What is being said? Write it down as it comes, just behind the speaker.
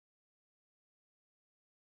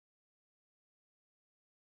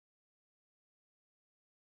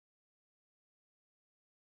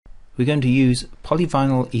we're going to use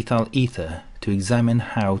polyvinyl ethyl ether to examine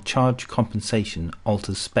how charge compensation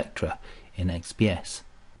alters spectra in XPS.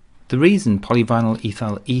 The reason polyvinyl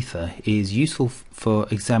ethyl ether is useful for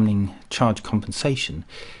examining charge compensation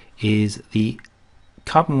is the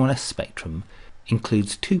carbon 1s spectrum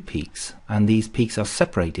includes two peaks, and these peaks are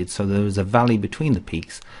separated so there is a valley between the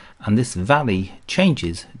peaks, and this valley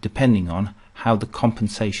changes depending on how the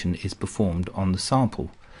compensation is performed on the sample.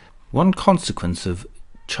 One consequence of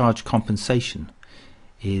charge compensation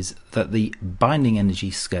is that the binding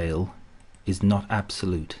energy scale is not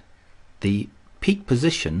absolute. The peak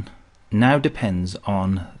position now depends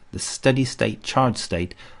on the steady state charge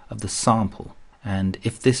state of the sample, and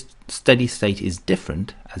if this steady state is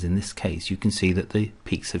different, as in this case, you can see that the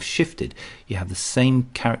peaks have shifted. You have the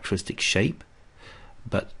same characteristic shape,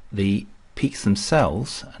 but the peaks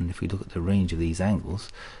themselves, and if we look at the range of these angles,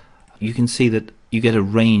 you can see that you get a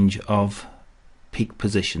range of peak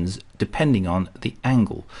positions depending on the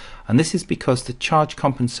angle, and this is because the charge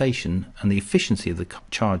compensation and the efficiency of the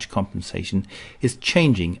charge compensation is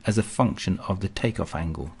changing as a function of the takeoff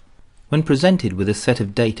angle. When presented with a set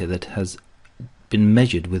of data that has been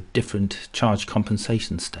measured with different charge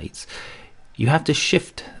compensation states, you have to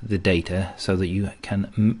shift the data so that you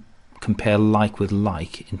can compare like with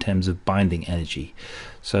like in terms of binding energy.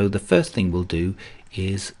 So the first thing we'll do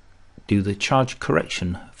is do the charge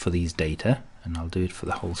correction for these data, and I'll do it for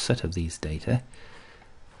the whole set of these data,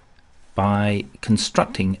 by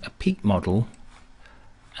constructing a peak model,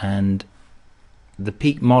 and the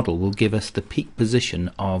peak model will give us the peak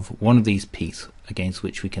position of one of these peaks against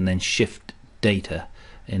which we can then shift data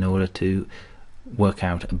in order to work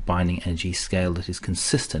out a binding energy scale that is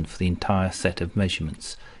consistent for the entire set of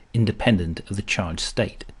measurements, independent of the charge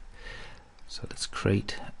state. So let's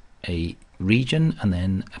create a region and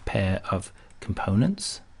then a pair of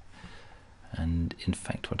components, and in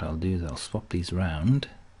fact what I'll do is I'll swap these around,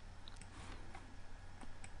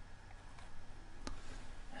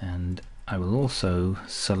 and I will also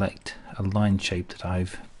select a line shape that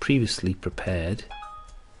I've previously prepared,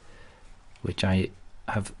 which I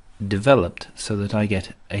have developed so that I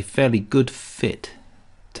get a fairly good fit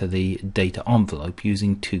to the data envelope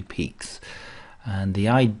using two peaks. And the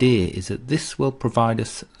idea is that this will provide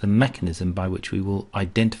us the mechanism by which we will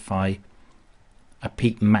identify a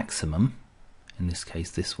peak maximum, in this case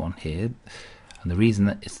this one here, and the reason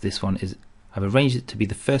that it's this one is I've arranged it to be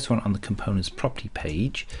the first one on the components property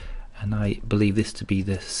page, and I believe this to be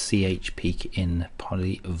the CH peak in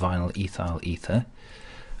polyvinyl ethyl ether,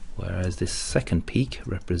 whereas this second peak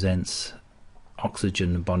represents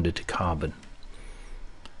oxygen bonded to carbon.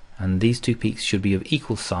 And these two peaks should be of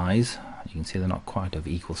equal size. You can see they're not quite of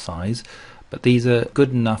equal size, but these are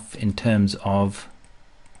good enough in terms of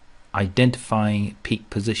identifying peak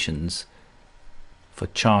positions for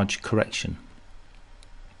charge correction.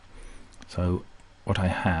 So what I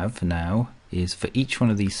have now is for each one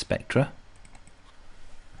of these spectra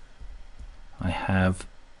I have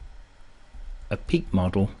a peak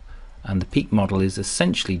model, and the peak model is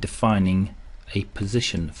essentially defining a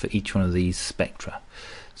position for each one of these spectra.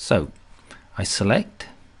 So I select,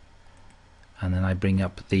 and then I bring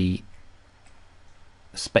up the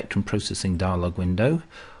spectrum processing dialog window.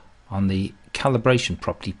 On the calibration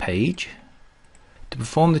property page, to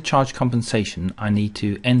perform the charge compensation I need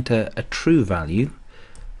to enter a true value,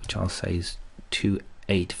 which I'll say is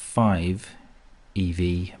 285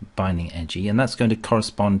 EV binding energy, and that's going to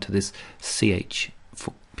correspond to this CH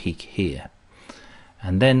peak here.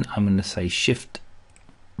 And then I'm going to say shift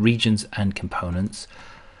regions and components,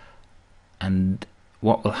 and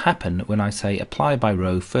what will happen when I say apply by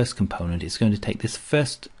row first component, it's going to take this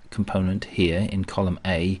first component here in column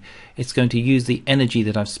A, it's going to use the energy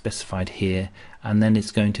that I've specified here, and then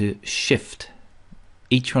it's going to shift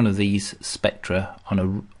each one of these spectra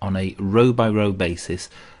on a row by row basis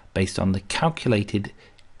based on the calculated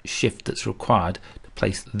shift that's required to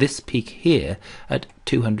place this peak here at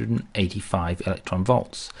 285 electron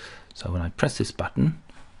volts. So when I press this button,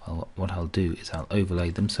 well, what I'll do is I'll overlay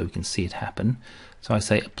them so we can see it happen. So I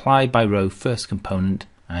say apply by row first component,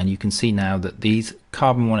 and you can see now that these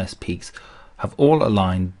carbon 1s peaks have all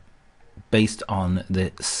aligned based on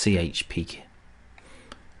the CH peak.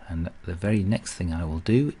 And the very next thing I will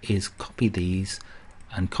do is copy these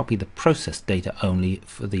and copy the process data only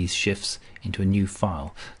for these shifts into a new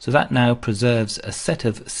file. So that now preserves a set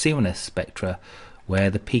of C1s spectra where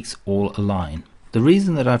the peaks all align. The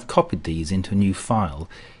reason that I've copied these into a new file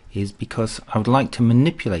is because I would like to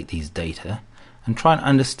manipulate these data and try and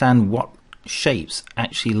understand what shapes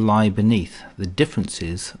actually lie beneath the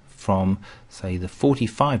differences from, say, the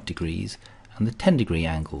 45 degrees and the 10 degree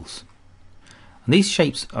angles. And these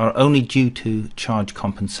shapes are only due to charge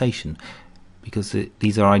compensation because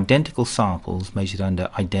these are identical samples measured under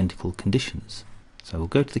identical conditions. So we'll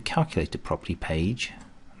go to the calculator property page.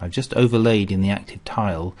 I've just overlaid in the active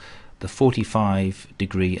tile the 45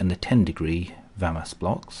 degree and the 10 degree VAMAS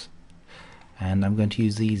blocks, and I'm going to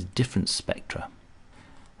use these difference spectra.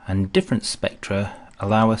 And difference spectra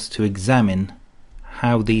allow us to examine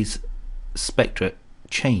how these spectra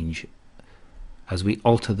change as we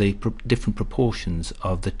alter the different proportions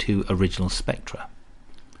of the two original spectra.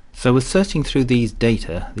 So we're searching through these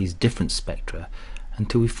data, these different spectra,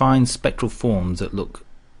 until we find spectral forms that look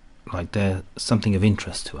like they're something of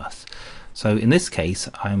interest to us. So in this case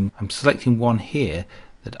I'm selecting one here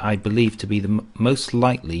that I believe to be the most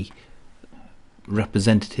likely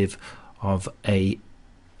representative of a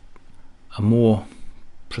more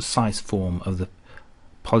precise form of the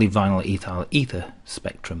polyvinyl ethyl ether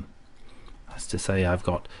spectrum. That's to say, I've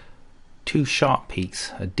got two sharp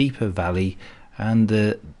peaks, a deeper valley, and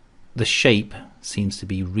the shape seems to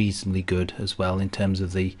be reasonably good as well in terms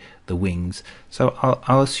of the wings. So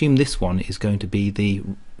I'll assume this one is going to be the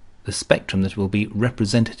spectrum that will be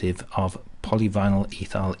representative of polyvinyl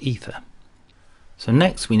ethyl ether. So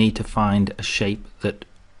next we need to find a shape that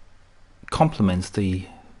complements the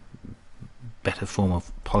better form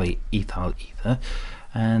of polyethyl ether,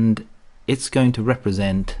 and it's going to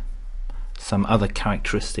represent some other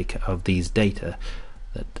characteristic of these data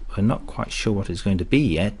that we're not quite sure what it's going to be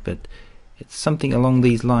yet, but it's something along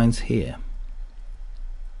these lines here.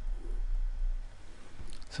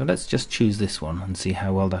 So let's just choose this one and see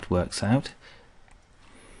how well that works out.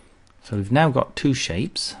 So we've now got two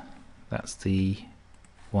shapes. That's the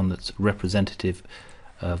one that's representative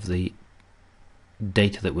of the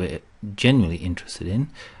data that we're genuinely interested in,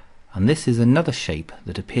 and this is another shape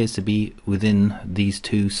that appears to be within these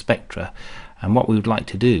two spectra, and what we would like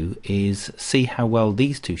to do is see how well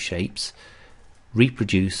these two shapes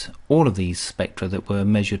reproduce all of these spectra that were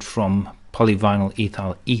measured from polyvinyl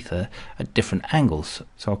ethyl ether at different angles.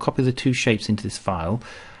 So I'll copy the two shapes into this file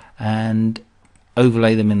and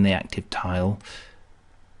overlay them in the active tile,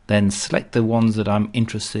 then select the ones that I'm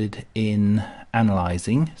interested in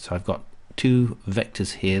analyzing. So I've got two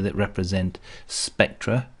vectors here that represent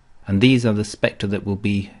spectra, and these are the spectra that will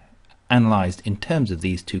be analyzed in terms of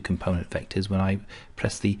these two component vectors when I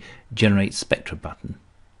press the Generate Spectra button.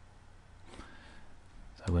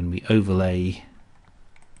 So when we overlay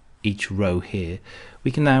each row here,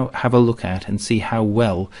 we can now have a look at and see how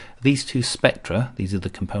well these two spectra, these are the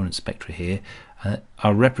component spectra here,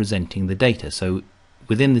 are representing the data. So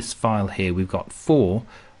within this file here we've got four.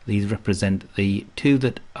 These represent the two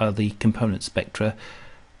that are the component spectra,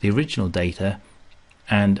 the original data,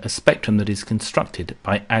 and a spectrum that is constructed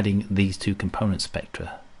by adding these two component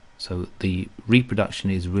spectra. So the reproduction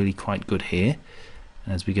is really quite good here,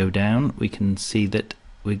 and as we go down we can see that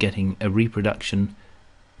we're getting a reproduction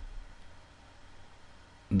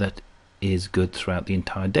that is good throughout the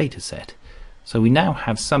entire data set. So we now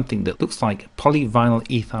have something that looks like polyvinyl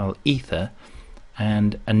ethyl ether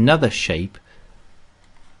and another shape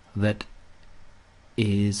that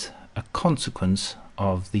is a consequence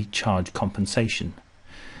of the charge compensation.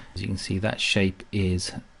 As you can see, that shape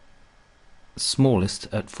is smallest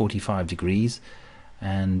at 45 degrees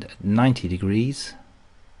and at 90 degrees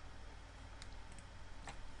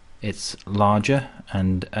it's larger,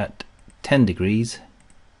 and at 10 degrees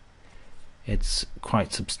it's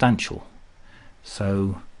quite substantial.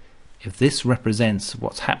 So if this represents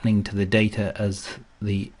what's happening to the data as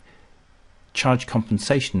the charge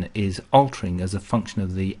compensation is altering as a function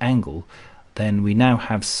of the angle, then we now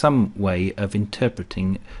have some way of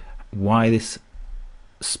interpreting why this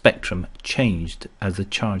spectrum changed as the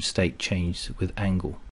charge state changed with angle.